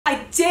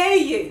I dare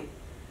you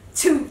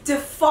to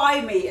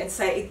defy me and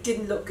say it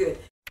didn't look good.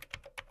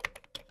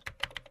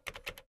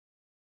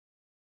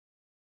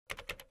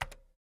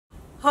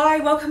 Hi,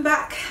 welcome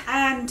back.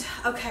 And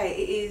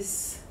okay, it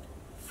is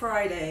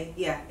Friday.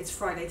 Yeah, it's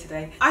Friday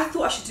today. I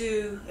thought I should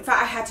do, in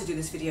fact I had to do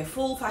this video,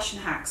 full fashion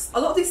hacks. A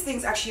lot of these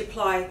things actually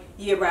apply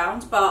year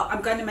round, but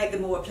I'm going to make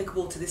them more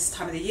applicable to this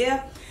time of the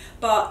year.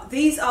 But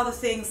these are the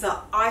things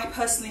that I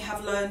personally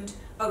have learned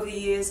over the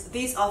years.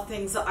 These are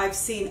things that I've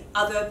seen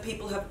other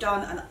people have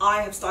done and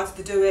I have started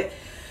to do it.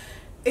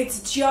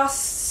 It's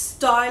just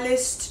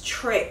stylist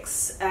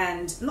tricks,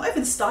 and not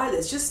even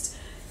stylists, just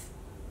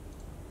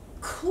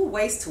cool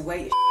ways to wear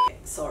your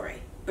shit.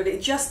 Sorry, but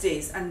it just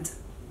is. And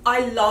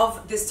I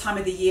love this time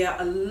of the year.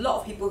 A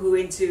lot of people who are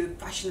into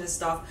fashion and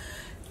stuff,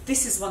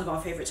 this is one of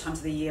our favorite times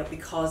of the year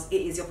because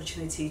it is the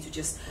opportunity to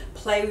just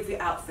play with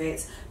your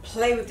outfits,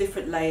 play with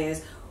different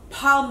layers,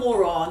 pile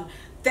more on,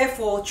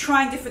 therefore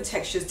trying different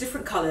textures,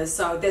 different colors.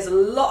 So there's a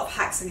lot of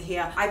hacks in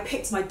here. I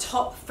picked my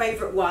top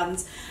favorite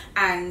ones,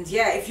 and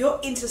yeah, if you're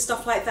into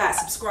stuff like that,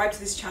 subscribe to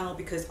this channel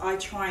because I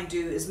try and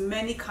do as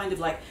many kind of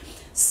like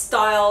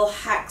style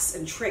hacks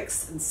and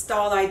tricks and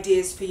style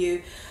ideas for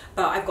you.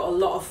 But I've got a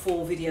lot of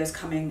fall videos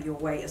coming your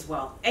way as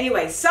well.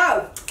 Anyway,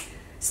 so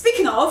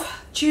speaking of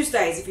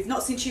Tuesdays, if you've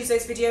not seen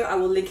Tuesday's video, I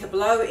will link it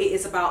below. It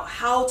is about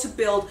how to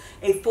build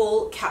a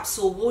full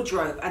capsule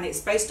wardrobe, and it's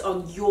based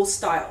on your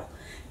style.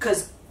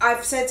 Because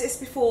I've said this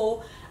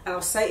before and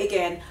I'll say it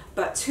again,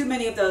 but too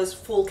many of those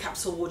full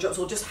capsule wardrobes,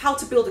 or just how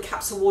to build a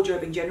capsule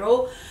wardrobe in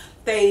general,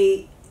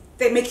 they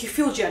make you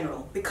feel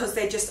general because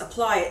they just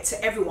apply it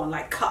to everyone,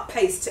 like cut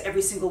paste to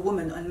every single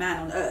woman and man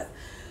on earth.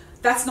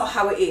 That's not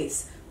how it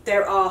is.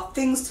 There are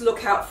things to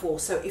look out for.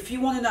 So if you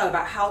want to know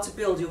about how to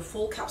build your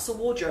full capsule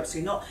wardrobe so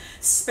you're not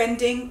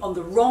spending on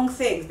the wrong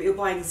things but you're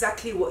buying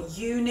exactly what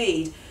you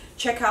need,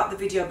 check out the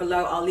video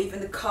below. I'll leave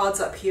in the cards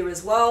up here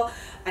as well,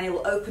 and it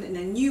will open in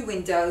a new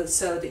window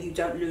so that you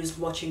don't lose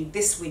watching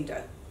this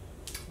window.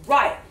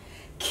 Right,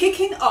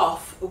 kicking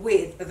off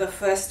with the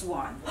first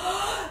one.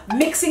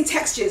 Mixing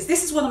textures.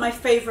 This is one of my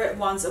favorite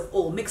ones of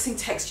all, mixing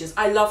textures.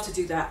 I love to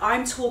do that.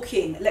 I'm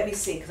talking, let me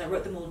see, because I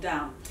wrote them all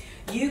down.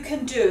 You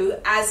can do,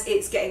 as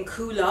it's getting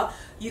cooler,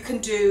 you can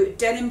do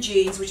denim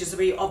jeans, which is a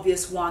really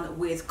obvious one,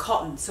 with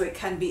cotton. So it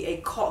can be a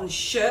cotton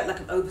shirt,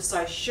 like an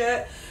oversized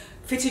shirt,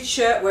 fitted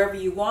shirt, wherever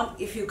you want.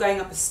 If you're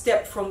going up a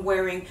step from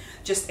wearing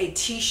just a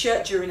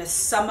t-shirt during a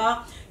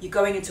summer, you're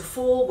going into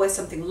fall, wear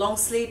something long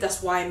sleeve.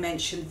 That's why I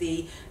mentioned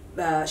the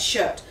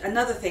shirt.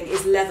 Another thing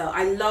is leather.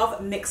 I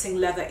love mixing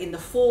leather in the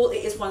fall.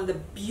 It is one of the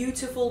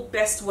beautiful,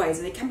 best ways,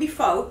 and it can be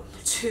faux,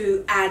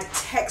 to add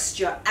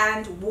texture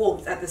and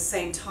warmth at the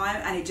same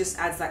time, and it just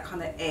adds that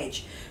kind of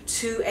edge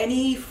to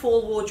any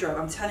fall wardrobe.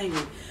 I'm telling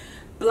you,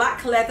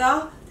 black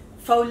leather,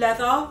 faux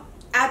leather,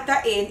 add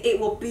that in, it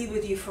will be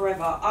with you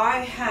forever. I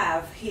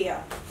have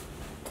here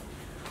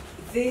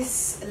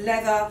this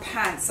leather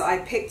pants that I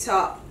picked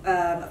up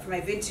from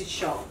a vintage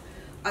shop.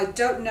 I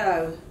don't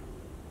know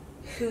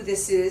who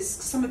this is.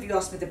 Some of you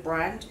asked me the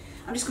brand.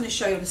 I'm just going to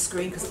show you on the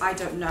screen because I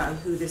don't know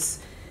who this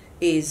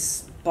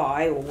is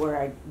by, or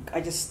where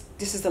this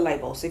is the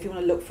label. So if you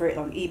want to look for it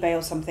on eBay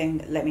or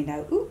something, let me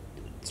know. Ooh,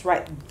 it's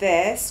right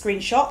there,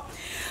 screenshot.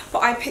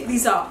 But I picked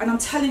these up, and I'm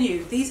telling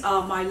you, these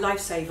are my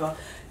lifesaver.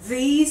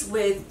 These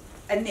with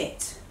a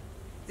knit.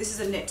 This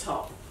is a knit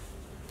top.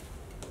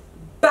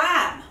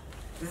 Bam!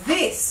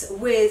 This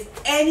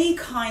with any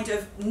kind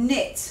of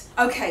knit.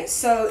 Okay,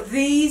 so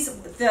these,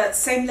 the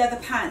same leather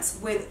pants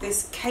with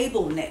this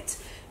cable knit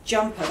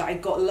jumper that I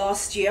got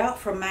last year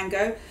from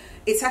Mango.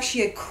 It's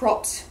actually a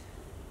cropped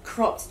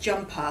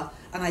jumper,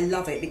 and I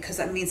love it because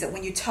that means that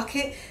when you tuck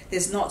it,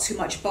 there's not too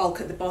much bulk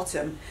at the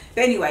bottom.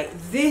 But anyway,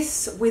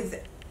 this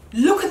with,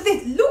 look at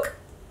this, look.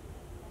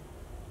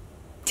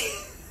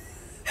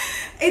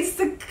 It's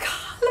the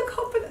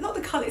color, not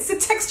the color, it's the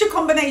texture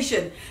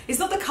combination. It's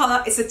not the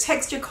color, it's a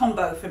texture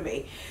combo for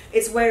me.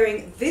 It's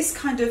wearing this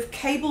kind of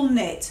cable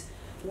knit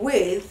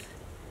with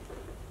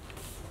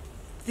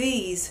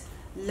these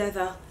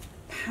leather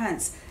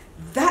pants.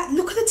 That,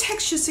 look at the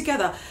textures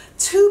together.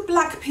 Two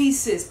black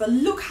pieces, but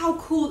look how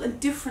cool and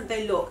different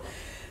they look.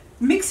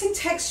 Mixing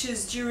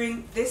textures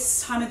during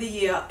this time of the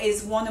year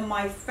is one of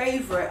my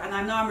favorite, and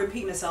I know I'm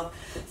repeating myself,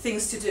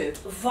 things to do.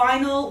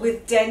 Vinyl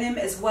with denim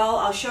as well.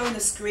 I'll show on the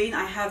screen.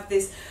 I have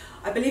this,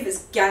 I believe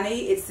it's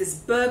Ganni. It's this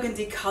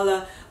burgundy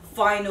color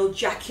vinyl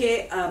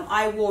jacket.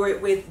 I wore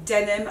it with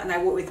denim, and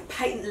I wore it with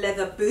patent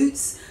leather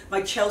boots.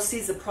 My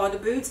Chelsea's, the Prada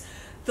boots.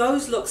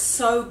 Those look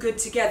so good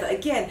together.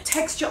 Again,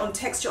 texture on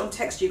texture on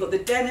texture. You've got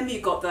the denim,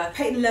 you've got the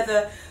patent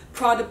leather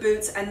Prada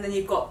boots, and then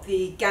you've got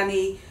the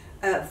Ganni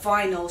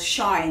vinyl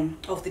shine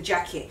of the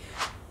jacket.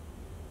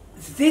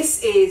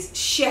 This is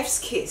chef's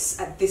kiss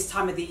at this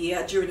time of the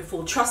year during the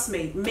fall. Trust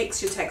me,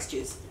 mix your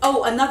textures.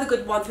 Oh, another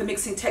good one for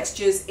mixing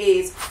textures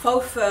is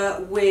faux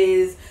fur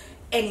with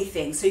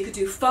anything. So you could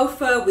do faux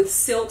fur with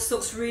silk.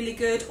 Silk's really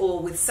good, or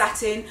with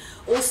satin.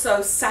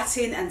 Also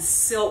satin and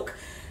silk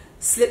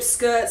slip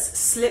skirts,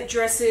 slip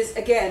dresses.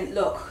 Again,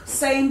 look,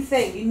 same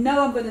thing. You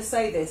know I'm going to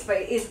say this, but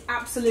it is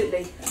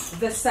absolutely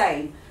the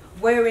same.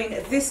 wearing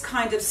this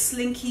kind of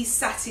slinky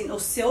satin or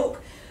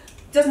silk.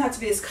 It doesn't have to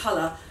be this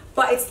color,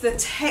 but it's the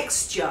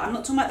texture. I'm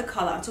not talking about the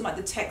color, I'm talking about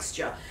the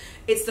texture.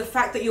 It's the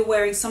fact that you're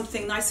wearing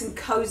something nice and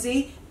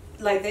cozy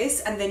like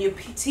this, and then you're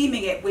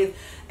teaming it with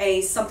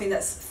something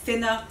that's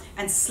thinner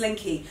and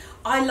slinky.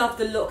 I love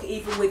the look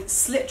even with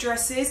slip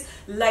dresses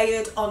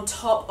layered on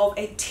top of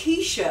a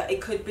t-shirt.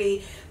 It could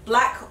be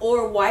black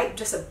or white,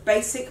 just a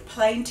basic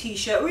plain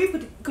t-shirt, or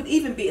it could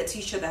even be a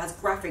t-shirt that has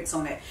graphics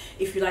on it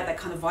if you like that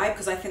kind of vibe,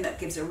 because I think that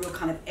gives a real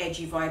kind of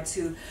edgy vibe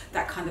to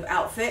that kind of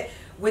outfit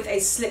with a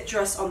slip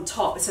dress on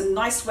top. It's a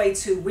nice way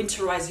to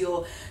winterize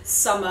your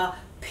summer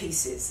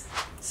pieces.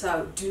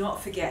 So do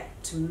not forget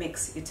to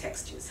mix your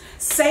textures.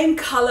 Same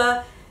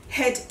color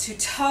head to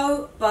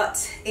toe,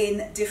 but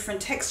in different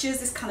textures.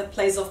 This kind of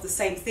plays off the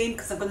same theme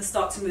because I'm going to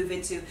start to move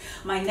into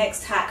my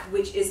next hack,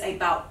 which is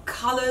about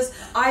colors.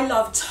 I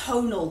love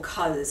tonal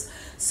colors.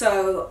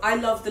 So I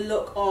love the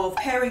look of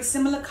pairing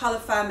similar color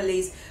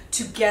families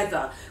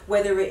together,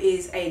 whether it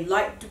is a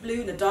light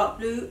blue and a dark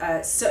blue,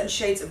 certain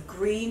shades of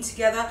green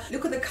together.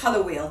 Look at the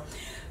color wheel.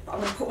 I'm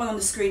going to put one on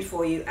the screen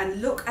for you,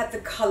 and look at the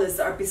colors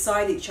that are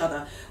beside each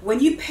other. When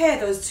you pair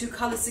those two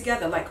colors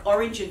together, like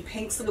orange and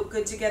pinks that look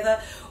good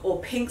together, or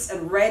pinks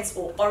and reds,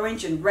 or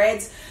orange and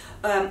reds.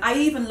 I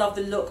even love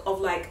the look of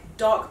like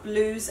dark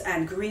blues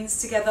and greens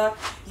together.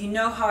 You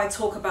know how I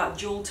talk about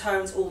jewel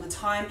tones all the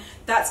time.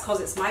 That's because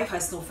it's my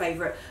personal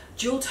favorite.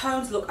 Jewel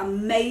tones look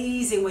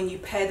amazing when you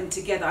pair them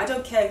together. I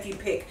don't care if you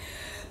pick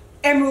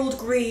emerald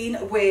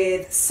green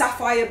with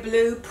sapphire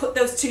blue, put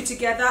those two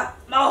together.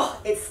 Oh,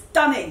 it's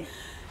stunning.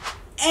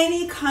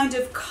 Any kind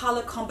of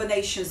color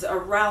combinations that are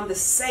around the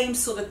same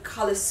sort of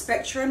color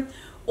spectrum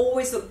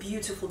always look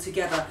beautiful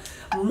together.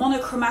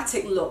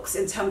 Monochromatic looks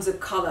in terms of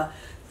color.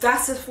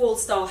 That's a fall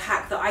style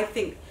hack that I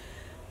think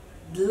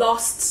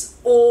lasts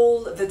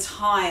all the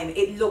time.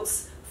 It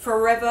looks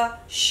forever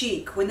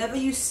chic. Whenever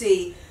you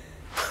see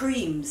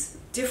creams,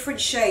 different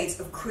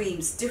shades of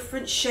creams,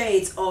 different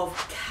shades of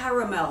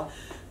caramel,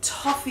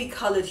 toffee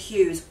colored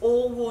hues,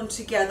 all worn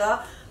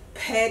together,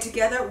 paired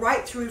together,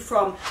 right through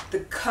from the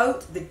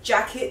coat, the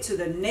jacket, to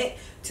the knit,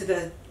 to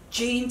the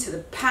jean, to the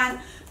pant,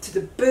 to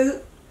the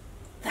boot,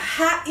 the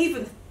hat,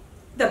 even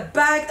the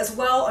bag as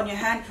well on your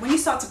hand. When you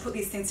start to put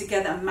these things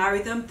together and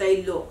marry them,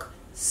 they look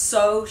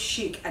so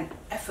chic and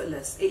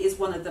effortless. It is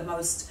one of the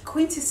most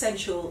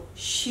quintessential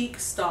chic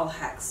style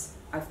hacks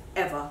I've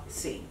ever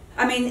seen.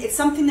 I mean, it's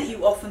something that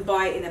you often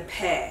buy in a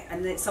pair,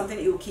 and it's something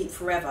that you'll keep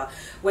forever.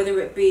 Whether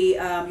it be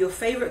your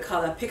favorite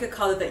color, pick a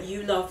color that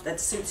you love that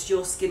suits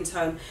your skin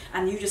tone,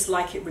 and you just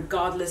like it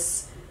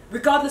regardless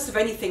of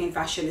anything in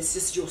fashion. It's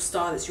just your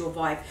style, it's your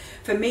vibe.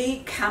 For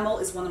me, camel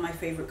is one of my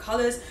favorite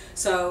colors.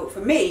 So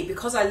for me,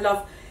 because I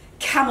love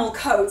camel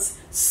coats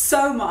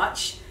so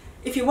much,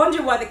 if you're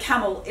wondering why the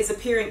camel is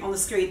appearing on the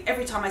screen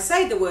every time I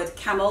say the word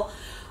camel,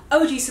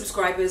 OG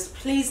subscribers,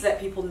 please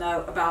let people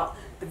know about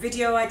the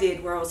video I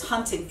did where I was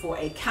hunting for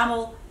a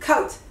camel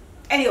coat.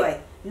 Anyway,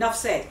 enough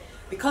said.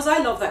 Because I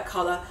love that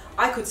color,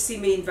 I could see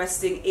me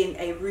investing in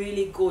a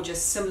really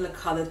gorgeous similar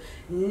colored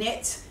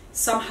knit.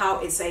 Somehow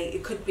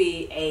it could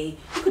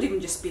even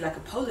just be like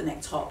a polo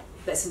neck top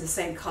that's in the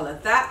same color.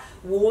 That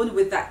worn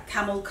with that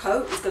camel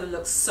coat is going to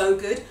look so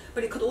good,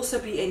 but it could also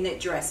be a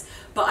knit dress.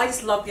 But I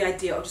just love the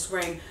idea of just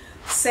wearing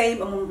same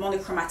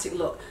monochromatic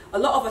look. A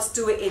lot of us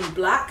do it in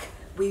black.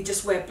 We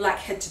just wear black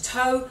head to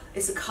toe.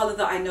 It's a color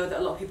that I know that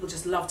a lot of people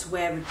just love to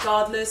wear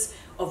regardless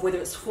of whether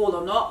it's fall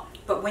or not.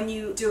 But when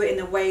you do it in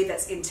a way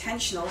that's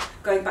intentional,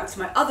 going back to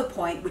my other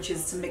point, which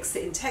is to mix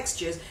it in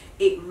textures,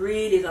 it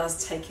really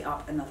does take it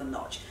up another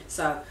notch.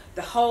 So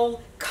the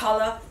whole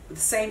color with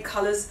the same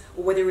colors,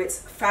 or whether it's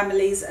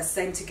families are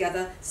same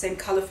together, same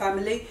color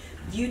family,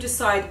 you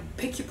decide,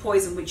 pick your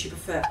poison which you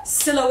prefer.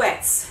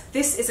 Silhouettes.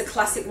 This is a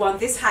classic one.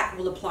 This hack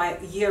will apply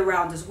year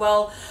round as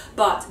well,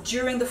 but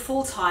during the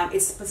fall time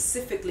it's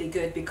specifically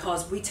good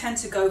because we tend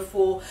to go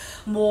for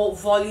more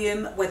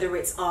volume, whether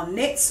it's our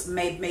knits,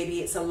 maybe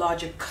it's a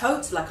larger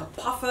coat like a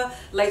puffer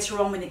later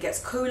on when it gets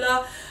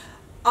cooler.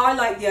 I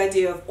like the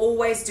idea of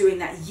always doing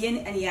that yin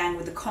and yang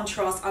with the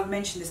contrast. I've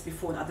mentioned this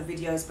before in other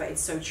videos, but it's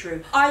so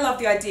true. I love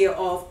the idea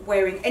of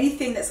wearing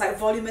anything that's like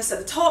voluminous at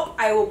the top.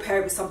 I will pair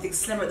it with something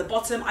slimmer at the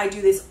bottom. I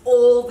do this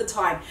all the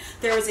time.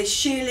 There is a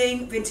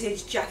shearling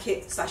vintage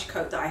jacket /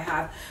 coat that I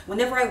have.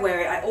 Whenever I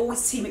wear it, I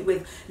always team it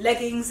with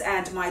leggings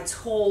and my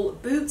tall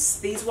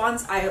boots. These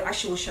ones, I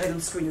actually will show them on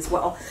the screen as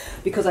well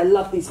because I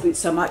love these boots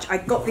so much. I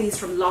got these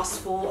from last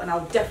fall and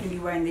I'll definitely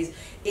be wearing these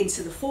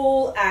into the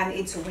fall and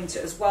into winter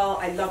as well.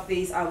 I love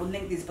these. I will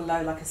link these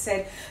below. Like I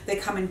said, they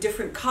come in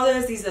different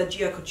colors. These are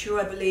Geo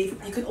Couture, I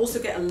believe. You can also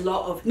get a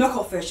lot of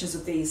knockoff versions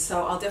of these,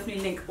 so I'll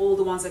definitely link all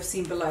the ones I've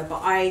seen below.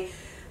 But I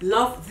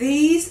love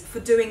these for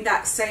doing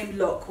that same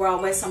look where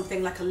I'll wear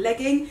something like a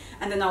legging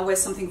and then I'll wear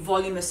something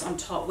voluminous on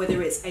top,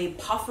 whether it's a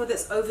puffer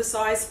that's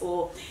oversized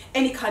or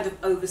any kind of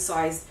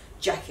oversized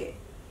jacket.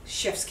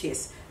 Chef's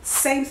kiss.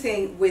 Same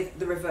thing with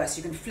the reverse.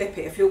 You can flip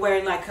it. If you're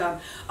wearing like a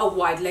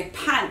wide leg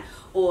pant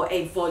or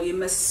a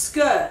voluminous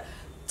skirt,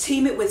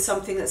 team it with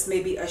something that's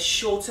maybe a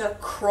shorter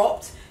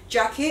cropped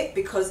jacket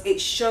because it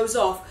shows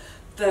off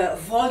the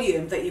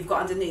volume that you've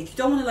got underneath. You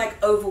don't want to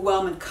like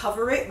overwhelm and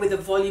cover it with a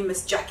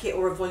voluminous jacket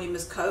or a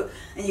voluminous coat,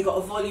 and you've got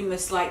a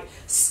voluminous like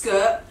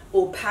skirt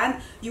or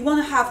pant. You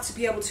want to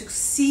be able to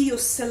see your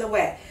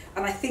silhouette.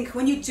 And I think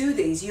when you do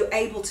these, you're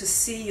able to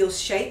see your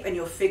shape and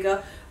your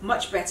figure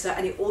much better,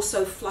 and it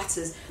also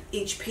flatters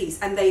each piece,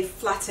 and they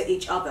flatter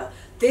each other.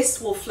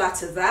 This will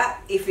flatter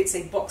that if it's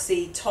a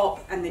boxy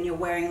top and then you're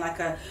wearing like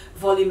a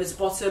voluminous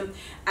bottom,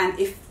 and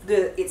if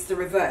it's the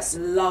reverse.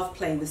 Love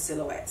playing with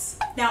silhouettes.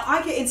 Now,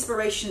 I get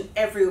inspiration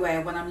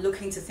everywhere when I'm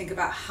looking to think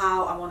about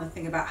how I want to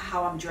think about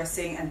how I'm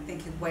dressing, and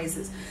think of ways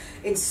that's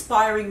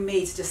inspiring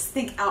me to just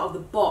think out of the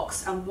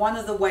box. And one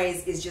of the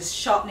ways is just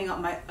sharpening up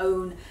my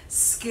own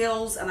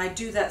skills, and I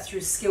do that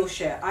through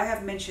Skillshare. I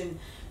have mentioned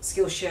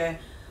Skillshare,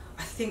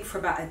 I think, for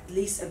about at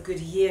least a good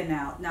year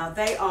now. Now,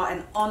 they are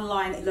an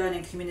online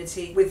learning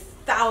community with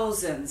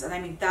thousands, and I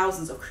mean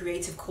thousands, of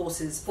creative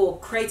courses for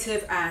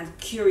creative and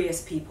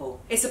curious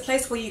people. It's a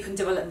place where you can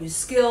develop new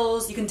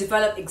skills, you can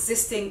develop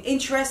existing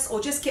interests, or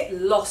just get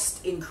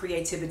lost in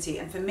creativity.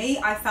 And for me,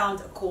 I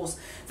found a course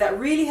that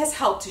really has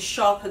helped to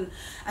sharpen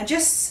and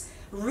just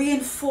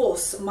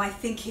reinforce my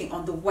thinking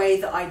on the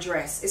way that I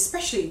dress,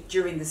 especially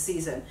during the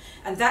season,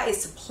 and that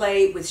is to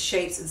play with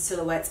shapes and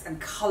silhouettes and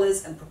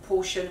colors and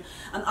proportion.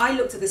 And I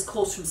looked at this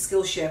course from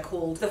Skillshare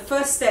called The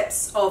First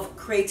Steps of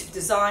Creative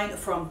Design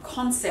from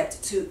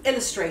Concept to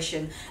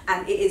Illustration,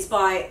 and it is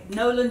by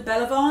Nolan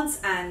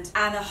Bellavance and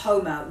Anna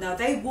Homo. Now,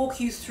 they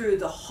walk you through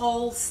the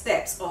whole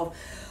steps of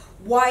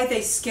why they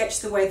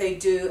sketch the way they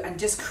do, and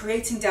just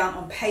creating down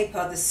on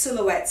paper the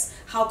silhouettes,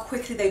 how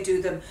quickly they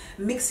do them,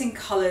 mixing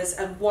colors,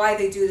 and why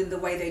they do them the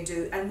way they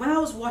do. And when I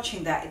was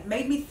watching that, it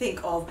made me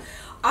think of,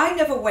 I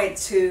never went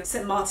to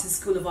St. Martin's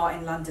School of Art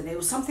in London. It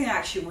was something I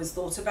actually was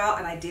thought about,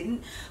 and I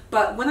didn't.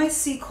 But when I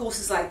see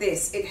courses like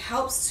this, it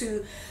helps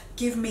to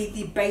give me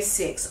the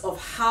basics of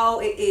how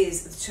it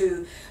is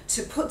to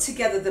put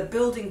together the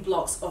building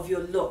blocks of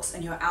your looks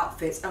and your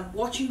outfits. And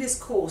watching this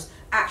course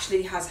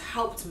actually has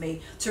helped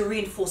me to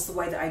reinforce the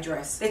way that I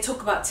dress. They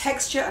talk about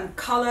texture and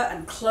color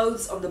and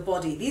clothes on the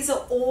body. These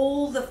are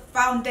all the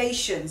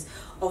foundations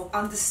of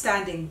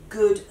understanding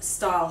good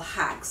style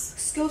hacks.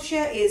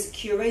 Skillshare is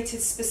curated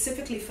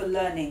specifically for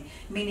learning,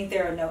 meaning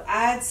there are no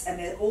ads, and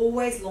they're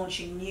always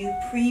launching new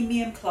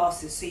premium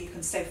classes so you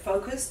can stay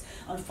focused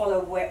and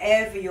follow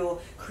wherever your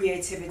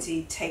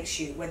creativity takes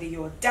you, whether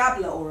you're a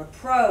dabbler or a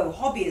pro,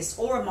 hobbyist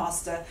or a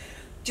master.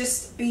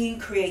 Just being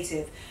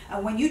creative.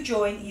 And when you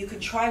join, you can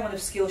try one of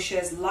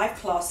Skillshare's live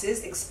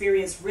classes,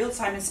 experience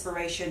real-time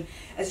inspiration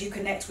as you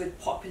connect with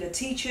popular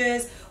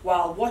teachers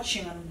while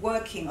watching and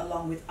working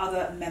along with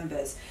other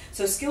members.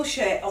 So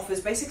Skillshare offers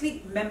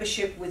basically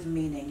membership with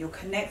meaning. You're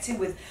connecting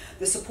with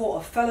the support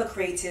of fellow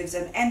creatives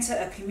and enter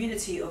a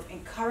community of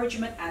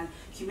encouragement and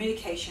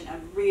communication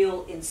and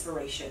real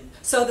inspiration.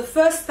 So the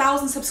first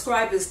 1,000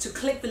 subscribers to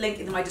click the link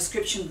in my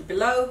description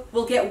below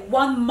will get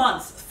 1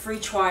 month free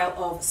trial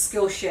of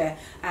Skillshare,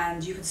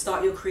 and you can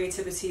start your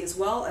creativity as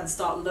well and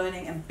start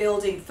learning and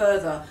building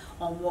further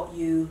on what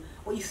you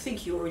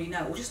think you already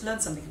know, or just learn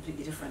something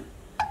completely different.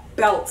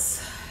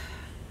 Belts.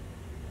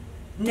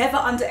 Never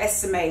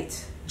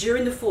underestimate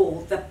during the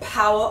fall the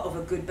power of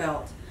a good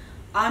belt.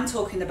 I'm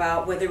talking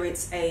about whether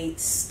it's a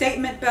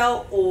statement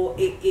belt or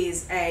it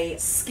is a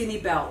skinny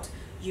belt.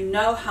 You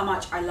know how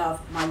much I love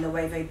my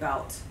Loewe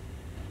belt.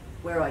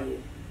 Where are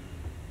you?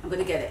 I'm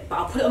gonna get it, but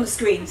I'll put it on the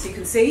screen so you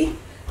can see.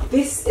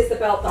 This is the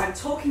belt that I'm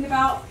talking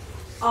about.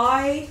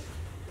 I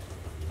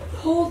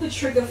pulled the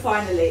trigger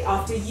finally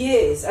after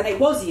years, and it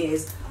was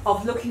years,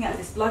 of looking at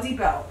this bloody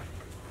belt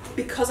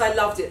because I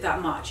loved it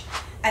that much.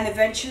 And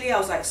eventually I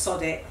was like,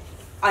 sod it,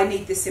 I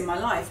need this in my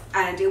life.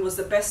 And it was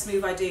the best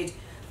move I did,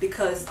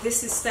 because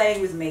this is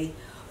staying with me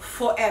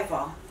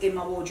forever in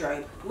my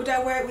wardrobe. Would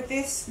I wear it with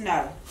this?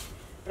 No.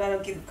 But I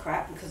don't give a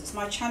crap because it's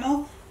my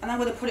channel, and I'm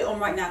going to put it on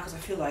right now because I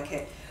feel like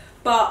it.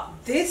 But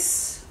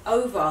this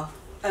over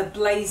a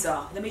blazer,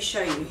 let me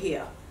show you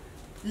here,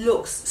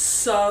 looks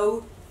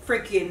so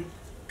freaking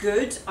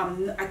good.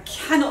 I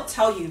cannot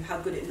tell you how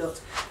good it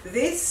looked.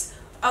 This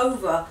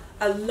over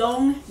a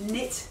long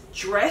knit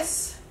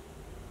dress,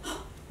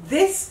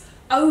 this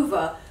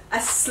over a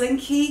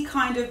slinky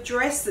kind of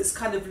dress that's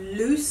kind of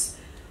loose.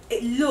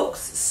 It looks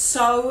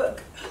so,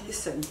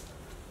 listen,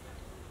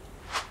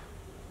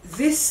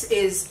 this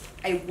is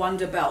a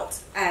wonder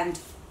belt, and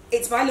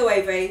it's by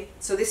Loewe,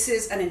 so this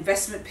is an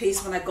investment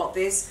piece. When I got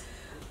this,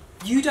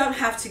 you don't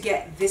have to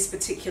get this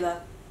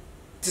particular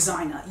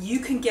designer. You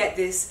can get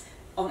this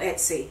on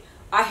Etsy.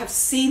 I have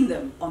seen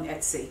them on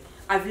Etsy.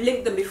 I've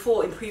linked them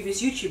before in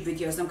previous YouTube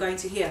videos, and I'm going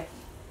to here.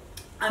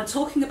 I'm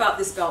talking about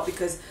this belt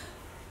because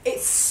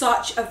it's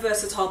such a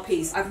versatile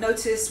piece. I've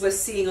noticed we're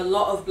seeing a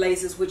lot of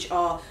blazers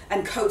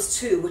and coats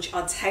too, which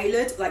are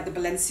tailored, like the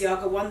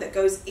Balenciaga one that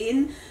goes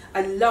in.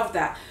 I love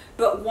that.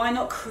 But why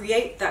not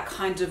create that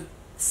kind of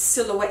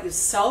silhouette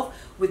yourself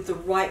with the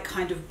right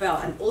kind of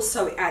belt? And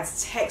also it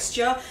adds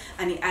texture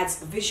and it adds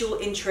visual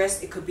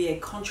interest. It could be a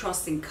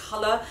contrasting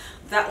color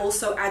that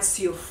also adds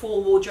to your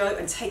fall wardrobe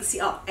and takes it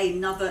up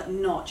another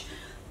notch.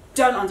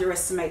 Don't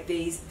underestimate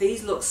these.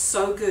 These look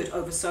so good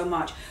over so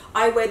much.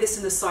 I wear this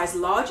in the size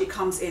large. It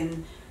comes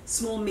in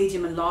small,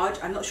 medium and large.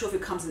 I'm not sure if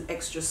it comes in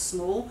extra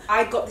small.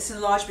 I got this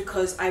in large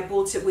because I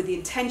bought it with the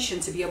intention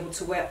to be able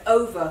to wear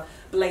over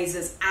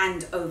blazers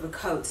and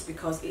overcoats,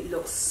 because it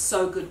looks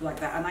so good like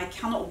that. And I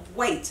cannot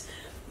wait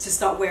to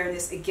start wearing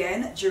this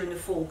again during the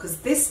fall, because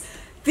this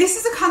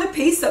is the kind of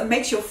piece that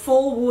makes your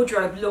fall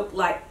wardrobe look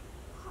like,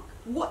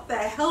 what the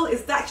hell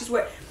is that? Just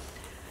wear.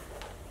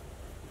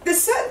 There's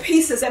certain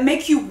pieces that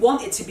make you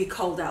want it to be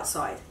cold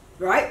outside,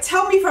 right?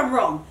 Tell me if I'm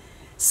wrong.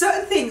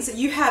 Certain things that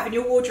you have in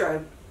your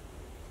wardrobe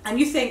and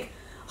you think,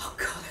 oh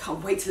God, I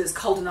can't wait till it's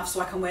cold enough so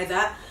I can wear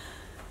that.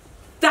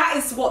 That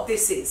is what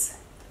this is.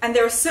 And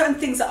there are certain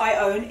things that I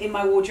own in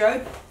my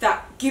wardrobe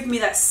that give me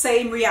that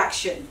same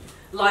reaction,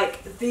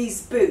 like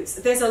these boots.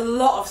 There's a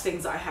lot of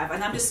things that I have,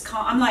 and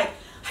I'm like,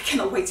 I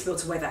cannot wait to be able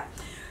to wear that.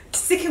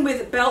 Sticking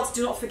with belts,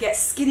 do not forget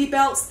skinny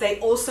belts. They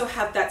also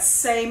have that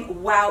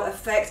same wow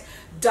effect,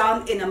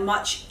 done in a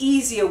much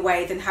easier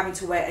way than having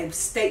to wear a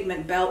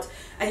statement belt.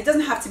 And it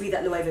doesn't have to be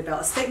that low over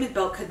belt. A statement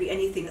belt could be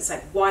anything that's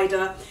like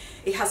wider.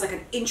 It has like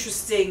an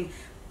interesting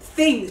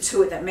thing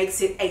to it that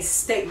makes it a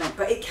statement,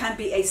 but it can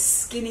be a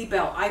skinny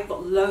belt. I've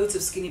got loads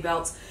of skinny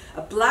belts.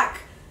 A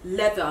black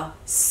leather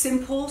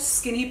simple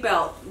skinny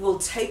belt will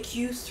take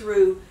you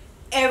through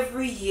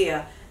every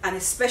year, and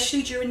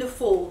especially during the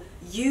fall,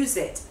 use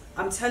it.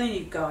 I'm telling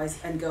you guys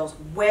and girls,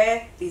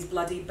 wear these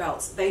bloody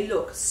belts. They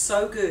look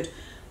so good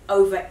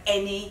over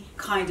any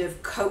kind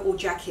of coat or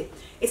jacket.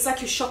 It's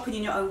like you're shopping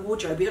in your own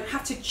wardrobe. You don't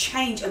have to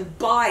change and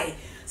buy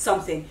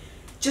something.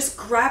 Just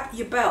grab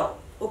your belt,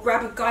 or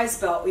grab a guy's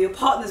belt or your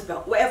partner's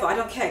belt, whatever, I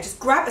don't care. Just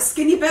grab a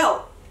skinny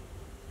belt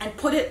and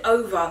put it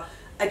over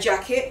a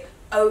jacket,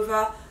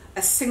 over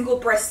a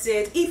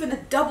single-breasted, even a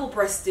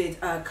double-breasted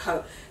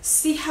coat.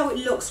 See how it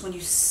looks when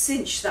you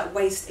cinch that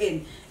waist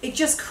in. It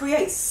just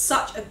creates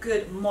such a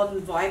good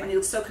modern vibe, and it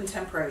looks so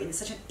contemporary, and it's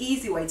such an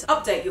easy way to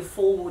update your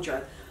fall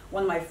wardrobe.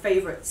 One of my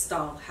favorite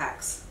style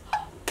hacks.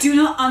 Do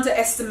not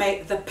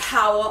underestimate the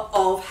power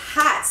of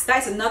hats.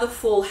 That is another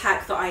fall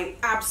hack that I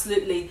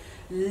absolutely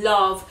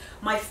love.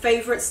 My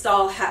favorite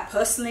style hat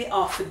personally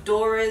are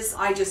fedoras.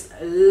 I just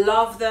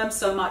love them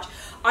so much.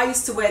 I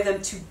used to wear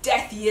them to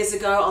death years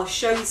ago. I'll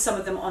show you some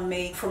of them on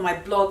me from my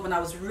blog when I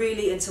was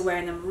really into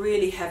wearing them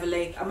really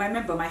heavily. And I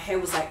remember my hair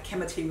was like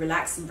chemically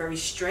relaxed and very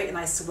straight, and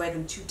I used to wear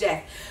them to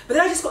death. But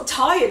then I just got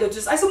tired of I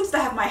just wanted to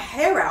have my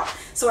hair out,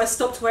 so I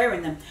stopped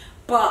wearing them.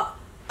 But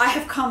I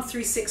have come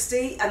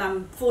 360 and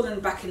I'm falling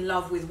back in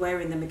love with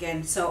wearing them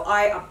again. So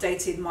I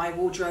updated my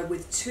wardrobe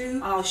with two.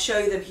 I'll show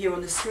you them here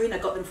on the screen. I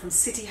got them from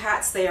City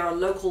Hats. They are a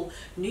local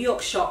New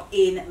York shop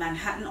in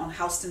Manhattan on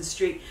Houston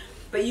Street.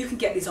 But you can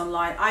get these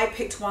online. I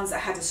picked ones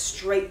that had a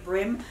straight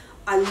brim.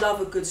 I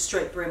love a good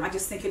straight brim. I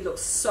just think it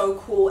looks so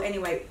cool.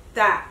 Anyway,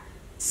 that,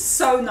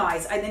 so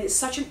nice. And then it's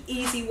such an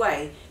easy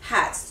way,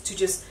 hats, to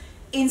just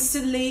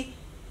instantly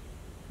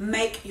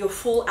make your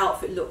full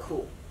outfit look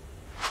cool.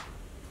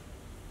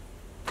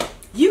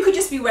 You could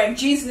just be wearing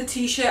jeans and a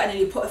t-shirt and then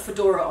you put a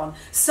fedora on.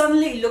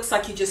 Suddenly it looks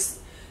like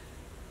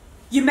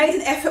you made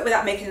an effort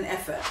without making an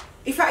effort.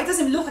 In fact, it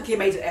doesn't look like you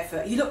made an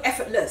effort. You look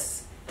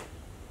effortless.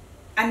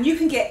 And you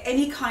can get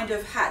any kind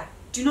of hat.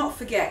 Do not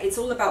forget, it's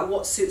all about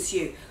what suits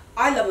you.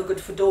 I love a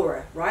good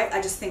fedora, right?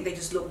 I just think they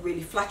just look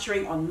really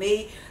flattering on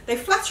me. They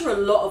flatter a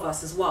lot of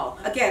us as well.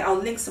 Again, I'll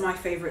link some of my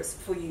favorites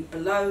for you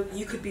below.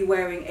 You could be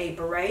wearing a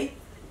beret.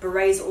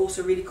 Berets are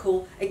also really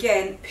cool.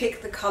 Again,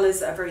 pick the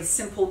colors that are very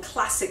simple,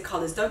 classic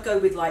colors. Don't go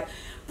with like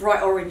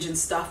bright orange and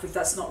stuff if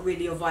that's not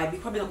really your vibe.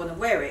 You're probably not going to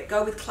wear it.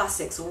 Go with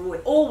classics, or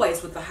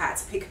always with the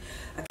hats. Pick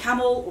a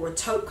camel or a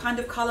taupe kind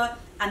of color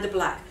and a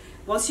black.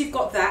 Once you've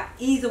got that,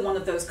 either one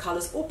of those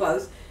colors or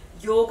both,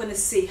 you're going to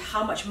see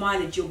how much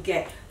mileage you'll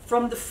get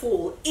from the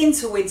fall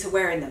into winter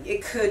wearing them.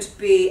 It could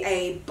be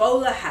a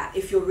bowler hat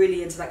if you're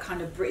really into that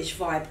kind of British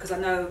vibe, because I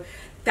know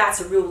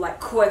that's a real like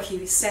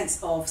quirky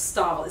sense of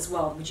style as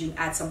well. Would you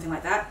add something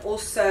like that?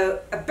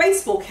 Also a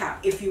baseball cap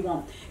if you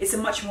want. It's a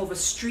much more of a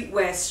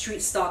streetwear,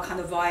 street style kind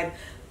of vibe.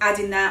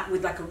 Adding that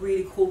with like a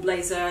really cool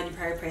blazer and a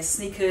pair of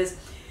sneakers.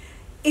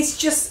 It's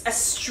just a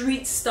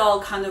street style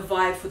kind of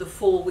vibe for the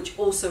fall, which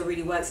also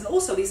really works. And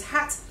also these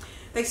hats,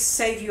 they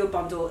save you a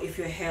bundle if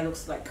your hair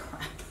looks like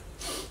crap.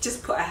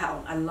 Just put a hat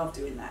on. I love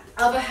doing that.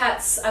 Other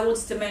hats I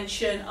wanted to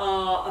mention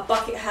are a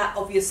bucket hat,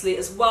 obviously,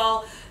 as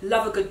well.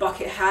 Love a good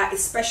bucket hat,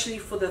 especially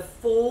for the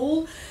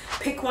fall.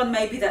 Pick one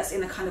maybe that's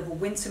in a kind of a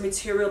winter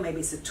material. Maybe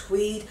it's a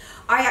tweed.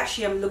 I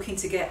actually am looking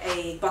to get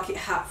a bucket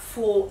hat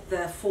for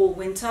the fall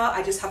winter.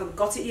 I just haven't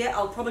got it yet.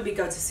 I'll probably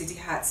go to City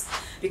Hats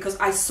because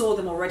I saw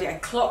them already. I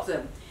clocked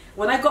them.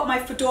 When I got my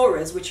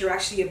fedoras, which are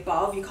actually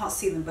above, you can't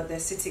see them, but they're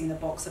sitting in the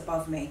box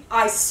above me.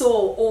 I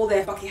saw all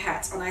their bucket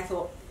hats and I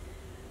thought,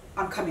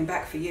 I'm coming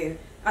back for you,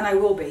 and I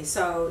will be.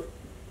 So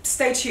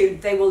stay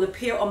tuned. They will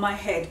appear on my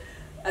head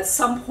at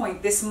some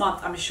point this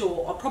month, I'm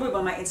sure, or probably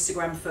on my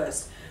Instagram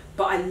first.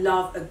 But I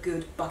love a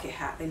good bucket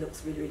hat. They look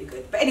really, really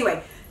good. But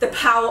anyway, the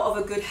power of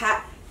a good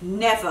hat,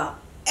 never,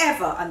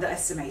 ever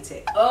underestimate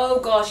it. Oh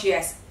gosh,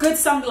 yes. Good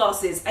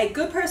sunglasses, a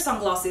good pair of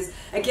sunglasses.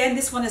 Again,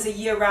 this one is a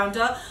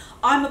year-rounder.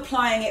 I'm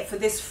applying it for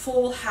this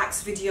fall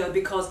hacks video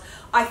because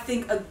I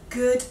think a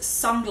good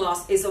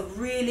sunglass is a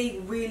really,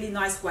 really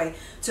nice way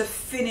to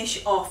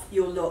finish off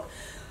your look.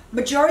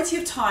 Majority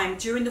of time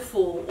during the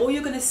fall, all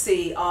you're going to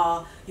see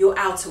are your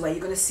outerwear. You're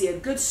going to see a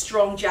good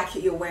strong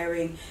jacket you're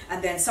wearing,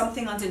 and then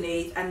something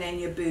underneath, and then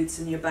your boots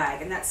and your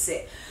bag, and that's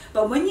it.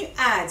 But when you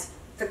add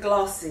the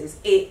glasses,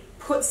 it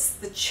puts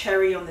the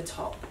cherry on the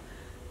top.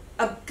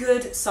 A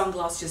good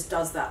sunglass just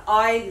does that.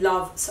 I've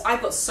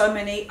got so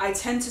many. I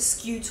tend to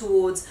skew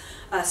towards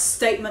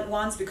statement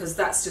ones because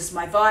that's just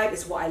my vibe.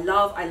 It's what I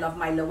love. I love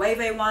my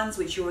Loewe ones,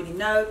 which you already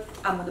know.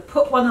 I'm going to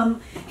put one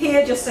on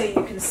here just so you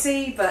can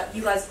see, but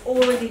you guys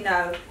already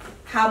know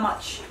how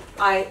much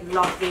I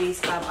love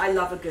these. I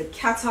love a good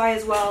cat eye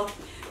as well.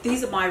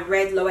 These are my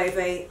red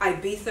Loewe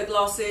Ibiza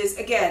glasses.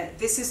 Again,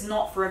 this is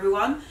not for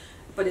everyone,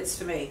 but it's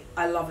for me.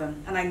 I love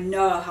them, and I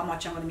know how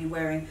much I'm going to be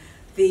wearing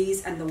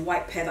these and the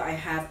white pair that I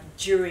have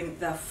during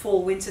the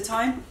fall winter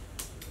time.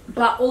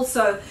 But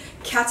also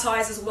cat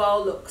eyes as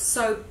well look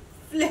so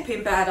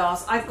flipping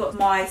badass. I've got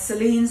my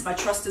Celines, my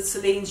trusted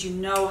Celines. You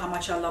know how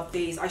much I love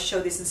these. I show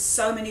this in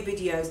so many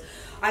videos.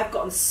 I've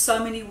gotten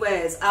so many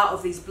wears out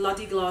of these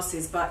bloody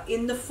glasses. But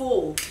in the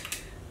fall,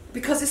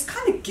 because it's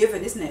kind of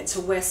given, isn't it,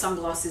 to wear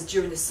sunglasses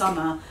during the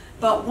summer,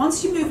 but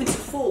once you move into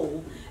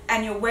fall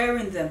and you're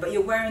wearing them, but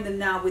you're wearing them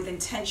now with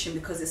intention,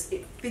 because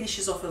it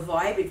finishes off a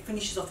vibe, it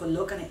finishes off a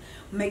look, and it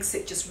makes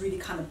it just really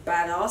kind of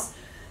badass.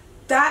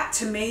 That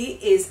to me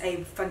is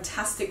a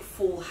fantastic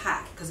fall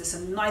hack, because it's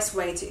a nice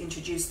way to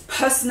introduce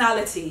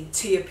personality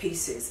to your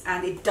pieces,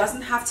 and it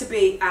doesn't have to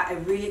be at a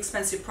really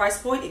expensive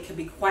price point. It can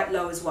be quite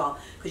low as well,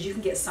 because you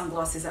can get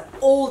sunglasses at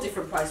all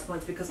different price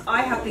points. Because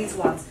I have these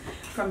ones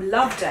from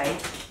Loveday,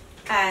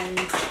 and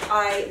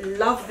I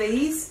love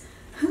these.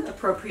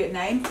 Appropriate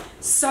name,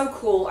 so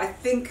cool. I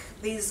think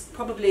these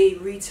probably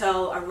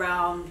retail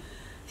around,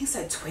 I think it's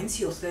like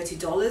 $20 or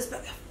 $30,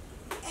 but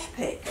they're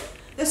epic.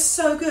 They're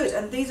so good,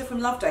 and these are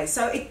from Loveday.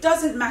 So it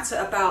doesn't matter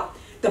about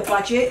the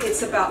budget,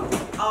 it's about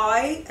the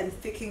eye and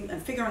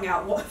figuring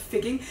out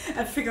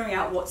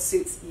what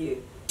suits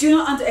you. Do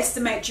not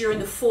underestimate during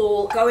the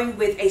fall going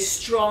with a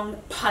strong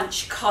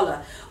punch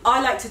color.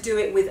 I like to do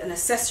it with an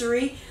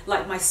accessory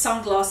like my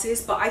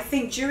sunglasses, but I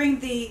think during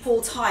the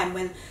fall time,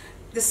 when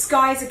the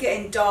skies are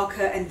getting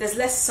darker and there's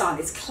less sun,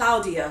 it's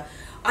cloudier,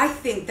 I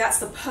think that's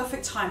the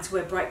perfect time to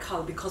wear bright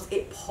color because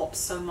it pops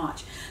so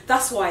much.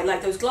 That's why,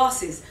 like those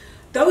glasses,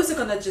 those are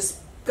gonna just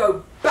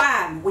go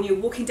bam when you're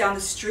walking down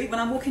the street. When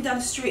I'm walking down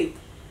the street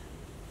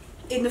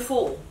in the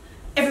fall,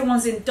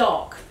 everyone's in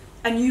dark,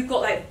 and you've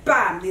got like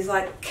bam, these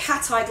like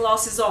cat eye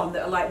glasses on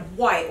that are like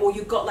white, or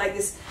you've got like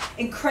this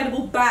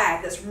incredible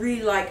bag that's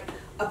really like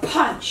a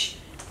punch,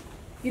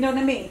 you know what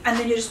I mean? And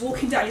then you're just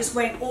walking down, you're just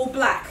wearing all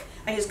black,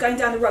 and you're just going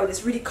down the road,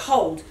 it's really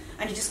cold,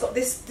 and you just got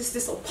this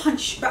little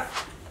punch back.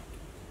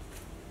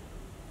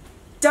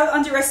 Don't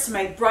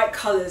underestimate bright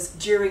colors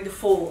during the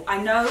fall.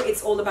 I know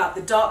it's all about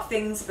the dark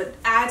things, but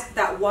add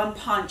that one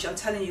punch, I'm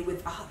telling you,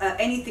 with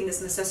anything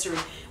that's an accessory,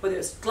 whether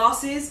it's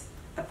glasses,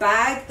 a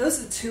bag. Those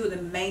are the two of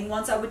the main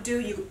ones I would do.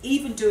 You could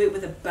even do it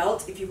with a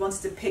belt if you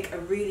wanted to pick a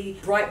really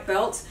bright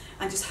belt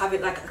and just have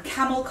it like a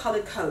camel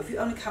colored coat. If you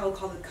own a camel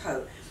colored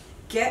coat,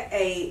 get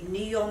a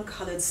neon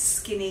colored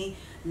skinny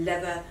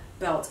leather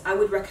belt. I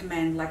would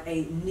recommend like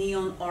a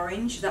neon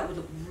orange. That would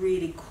look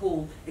really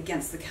cool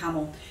against the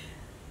camel.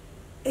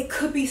 It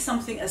could be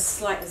something as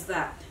slight as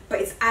that,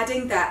 but it's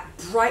adding that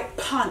bright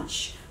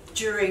punch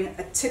during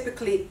a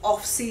typically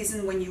off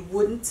season when you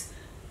wouldn't.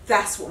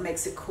 That's what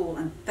makes it cool,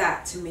 and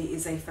that to me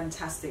is a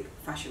fantastic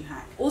fashion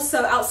hack.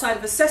 Also, outside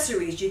of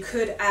accessories, you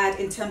could add,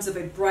 in terms of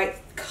a bright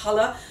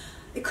color,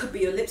 it could be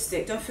your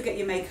lipstick. Don't forget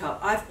your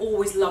makeup. I've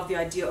always loved the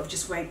idea of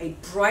just wearing a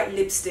bright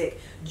lipstick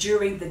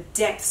during the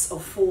depths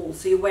of fall.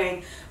 So you're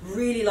wearing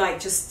really like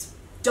just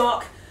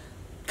dark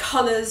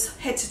colors,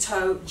 head to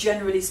toe,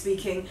 generally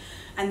speaking,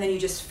 and then you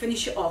just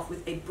finish it off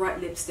with a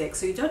bright lipstick.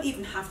 So you don't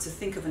even have to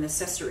think of an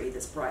accessory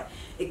that's bright.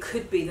 It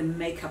could be the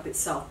makeup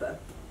itself, but a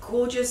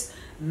gorgeous,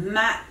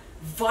 matte,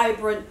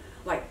 vibrant,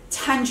 like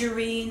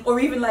tangerine, or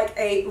even like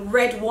a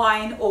red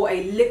wine or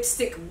a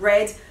lipstick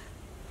red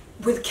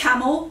with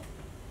camel,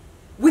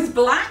 with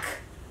black.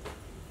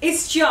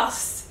 It's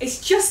just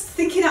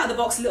thinking out of the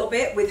box a little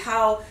bit with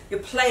how you're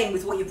playing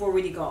with what you've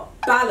already got.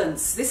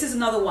 Balance, this is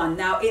another one.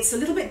 Now it's a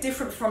little bit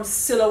different from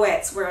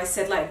silhouettes, where I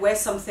said like wear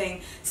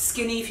something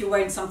skinny if you're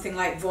wearing something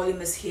like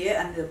voluminous here,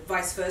 and the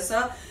vice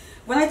versa.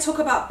 When I talk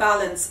about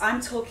balance,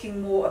 I'm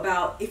talking more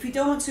about if you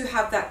don't want to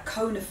have that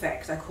cone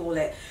effect, I call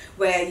it,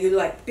 where you're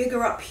like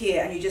bigger up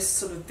here and you just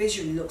sort of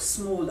visually look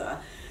smaller.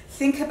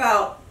 Think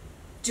about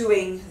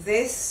doing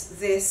this,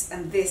 this,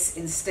 and this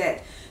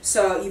instead.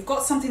 So you've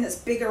got something that's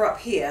bigger up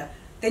here,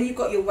 then you've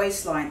got your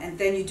waistline, and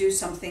then you do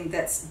something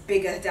that's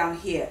bigger down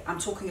here. I'm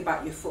talking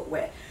about your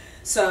footwear.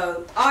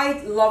 So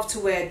I love to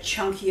wear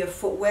chunkier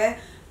footwear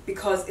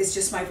because it's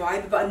just my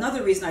vibe. But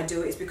another reason I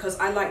do it is because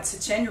I like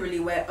to generally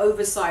wear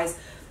oversized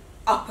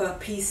upper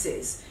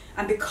pieces.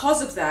 And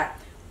because of that,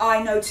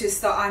 I notice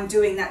that I'm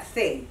doing that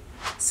thing.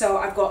 So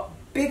I've got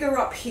bigger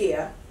up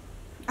here.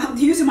 I'm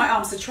using my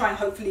arms to try and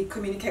hopefully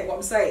communicate what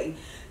I'm saying.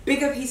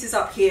 Bigger pieces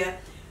up here,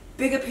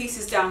 bigger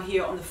pieces down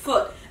here on the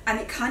foot, and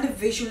it kind of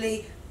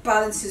visually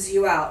balances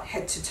you out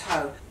head to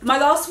toe. My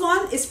last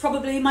one is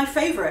probably my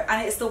favorite,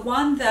 and it's the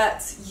one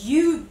that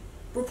you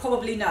will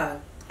probably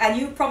know. And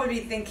you're probably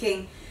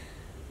thinking,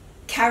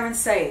 Karen,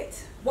 say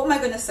it. What am I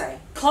going to say?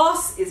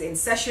 Class is in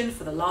session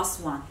for the last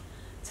one.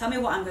 Tell me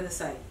what I'm going to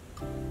say.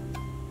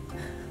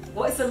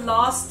 What is the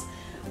last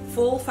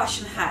fall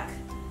fashion hack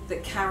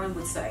that Karen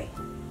would say?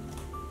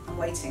 I'm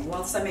waiting.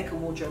 Whilst I make a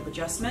wardrobe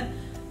adjustment,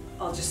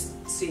 I'll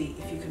just see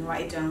if you can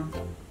write it down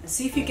and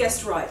see if you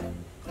guessed right.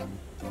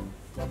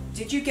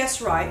 Did you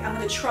guess right? I'm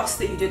going to trust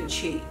that you didn't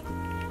cheat.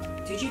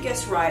 Did you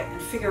guess right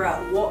and figure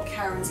out what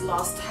Karen's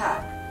last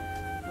hack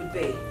would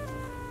be?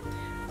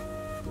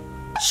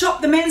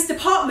 Shop the men's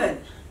department.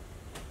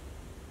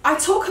 I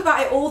talk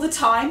about it all the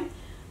time,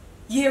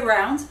 year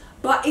round,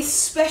 but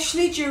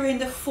especially during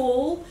the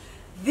fall,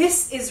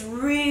 this is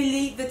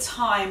really the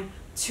time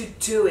to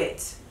do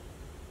it.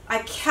 I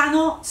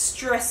cannot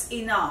stress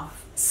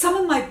enough. Some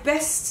of my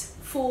best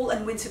fall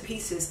and winter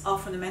pieces are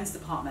from the men's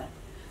department.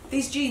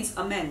 These jeans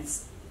are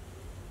men's.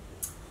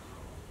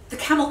 The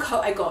camel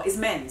coat I got is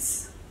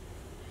men's.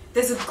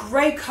 There's a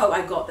grey coat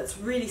I got that's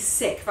really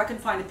sick. If I can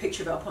find a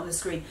picture of it up on the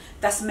screen,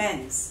 that's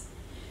men's.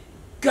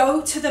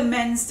 Go to the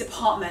men's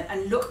department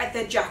and look at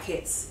their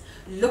jackets,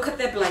 look at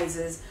their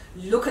blazers,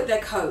 look at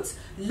their coats.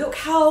 Look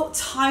how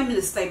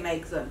timeless they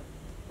make them,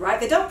 right?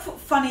 They don't put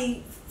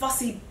funny,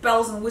 fussy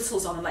bells and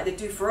whistles on them like they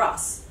do for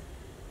us.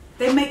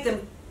 They make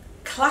them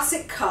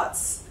classic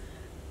cuts,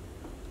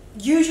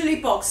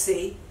 usually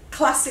boxy,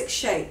 classic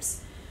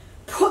shapes.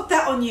 Put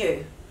that on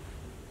you.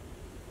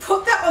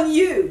 Put that on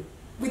you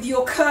with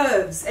your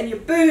curves and your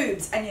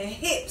boobs and your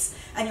hips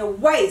and your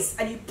waist,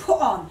 and you put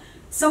on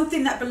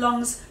something that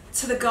belongs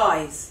to the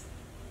guys.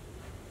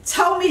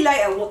 Tell me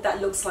later what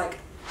that looks like.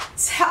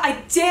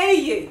 I dare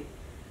you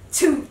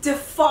to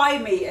defy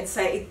me and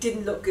say it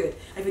didn't look good.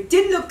 If it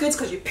didn't look good, it's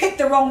because you picked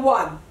the wrong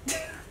one.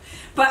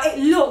 But it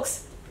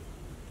looks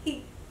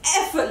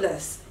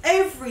effortless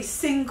every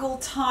single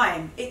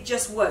time. It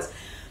just works.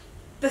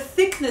 The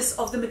thickness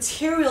of the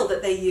material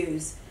that they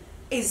use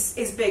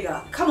is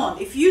bigger. Come on,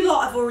 if you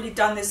lot have already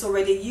done this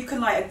already, you can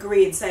like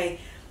agree and say,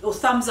 or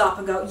thumbs up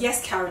and go,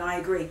 yes, Karen, I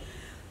agree.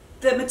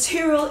 The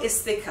material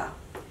is thicker.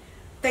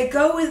 They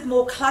go with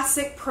more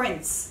classic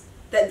prints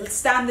that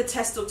stand the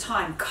test of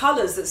time,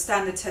 colors that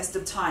stand the test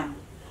of time.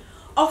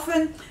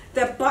 Often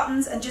their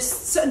buttons and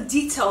just certain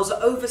details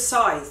are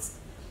oversized.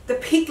 The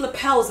peak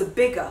lapels are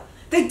bigger.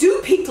 They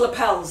do peak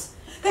lapels.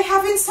 They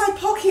have inside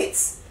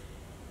pockets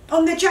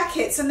on their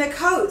jackets and their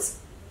coats.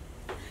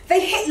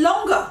 They hit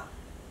longer.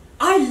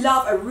 I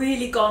love a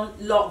really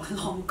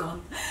long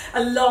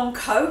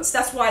coat.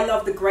 That's why I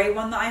love the grey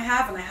one that I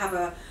have, and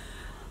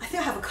I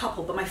think I have a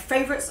couple, but my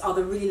favourites are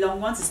the really long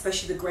ones,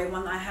 especially the grey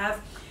one that I have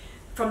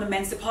from the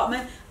men's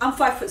department. I'm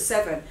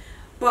 5'7",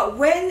 but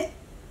when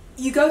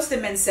you go to the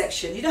men's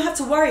section, you don't have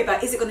to worry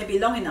about is it going to be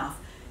long enough.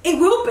 It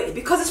will be,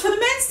 because it's for the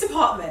men's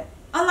department.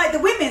 Unlike the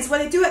women's,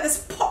 where they do it at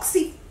this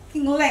poxy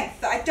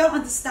length that I don't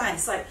understand.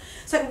 It's like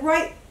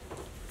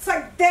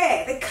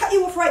there. They cut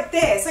you off right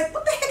there. It's like,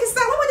 what the heck is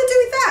that? What am I going to do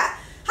with that?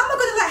 How am I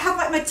going to have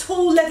like my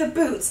tall leather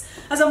boots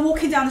as I'm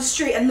walking down the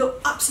street and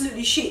look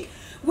absolutely chic?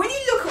 When you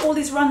look at all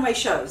these runway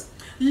shows,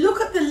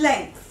 look at the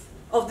length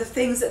of the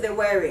things that they're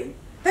wearing.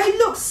 They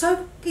look so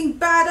fucking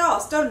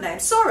badass, don't they? I'm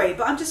sorry,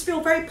 but I just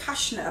feel very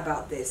passionate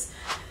about this.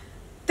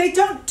 They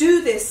don't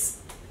do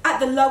this at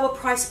the lower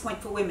price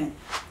point for women,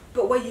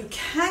 but where you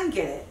can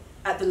get it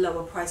at the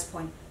lower price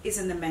point is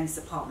in the men's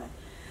department.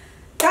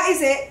 That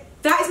is it.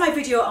 That is my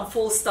video on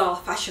fall style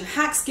fashion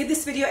hacks. Give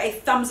this video a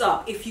thumbs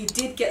up if you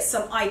did get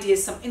some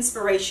ideas, some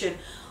inspiration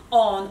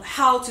on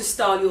how to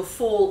style your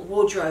fall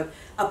wardrobe,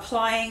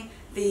 applying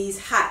these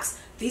hacks.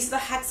 These are the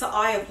hacks that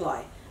I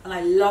apply, and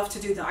I love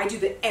to do them. I do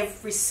them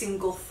every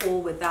single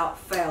fall without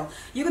fail.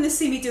 You're going to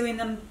see me doing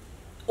them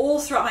all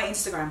throughout my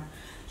Instagram.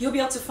 You'll be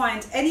able to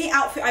find any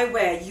outfit I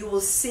wear, you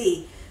will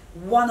see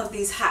one of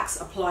these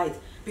hacks applied,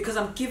 because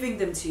I'm giving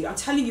them to you. I'm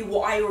telling you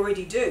what I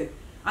already do.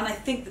 And I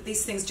think that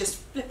these things just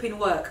flipping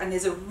work, and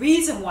there's a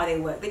reason why they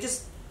work. They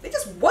just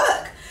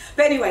work.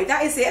 But anyway,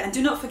 that is it. And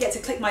do not forget to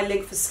click my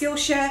link for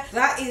Skillshare.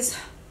 That is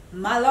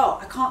my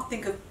lot. I can't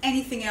think of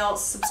anything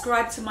else.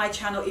 Subscribe to my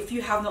channel if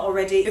you have not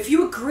already. If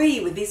you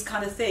agree with these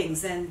kind of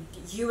things, then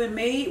you and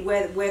me,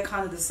 we're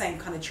kind of the same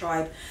kind of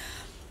tribe.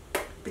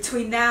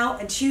 Between now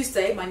and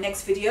Tuesday, my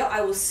next video,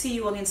 I will see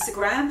you on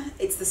Instagram.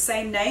 It's the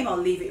same name. I'll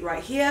leave it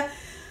right here.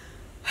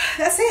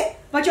 That's it.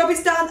 My job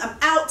is done. I'm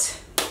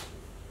out.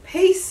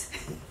 Peace.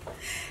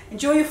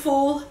 Enjoy your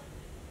fall.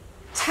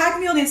 Tag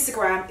me on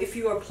Instagram if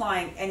you are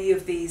applying any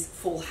of these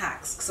fall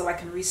hacks so I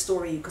can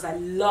restore you, because I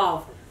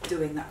love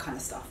doing that kind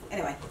of stuff.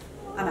 Anyway,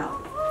 I'm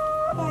out.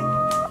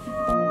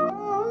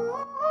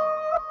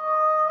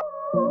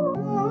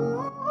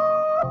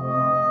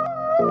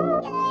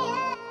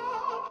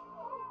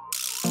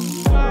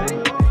 Bye.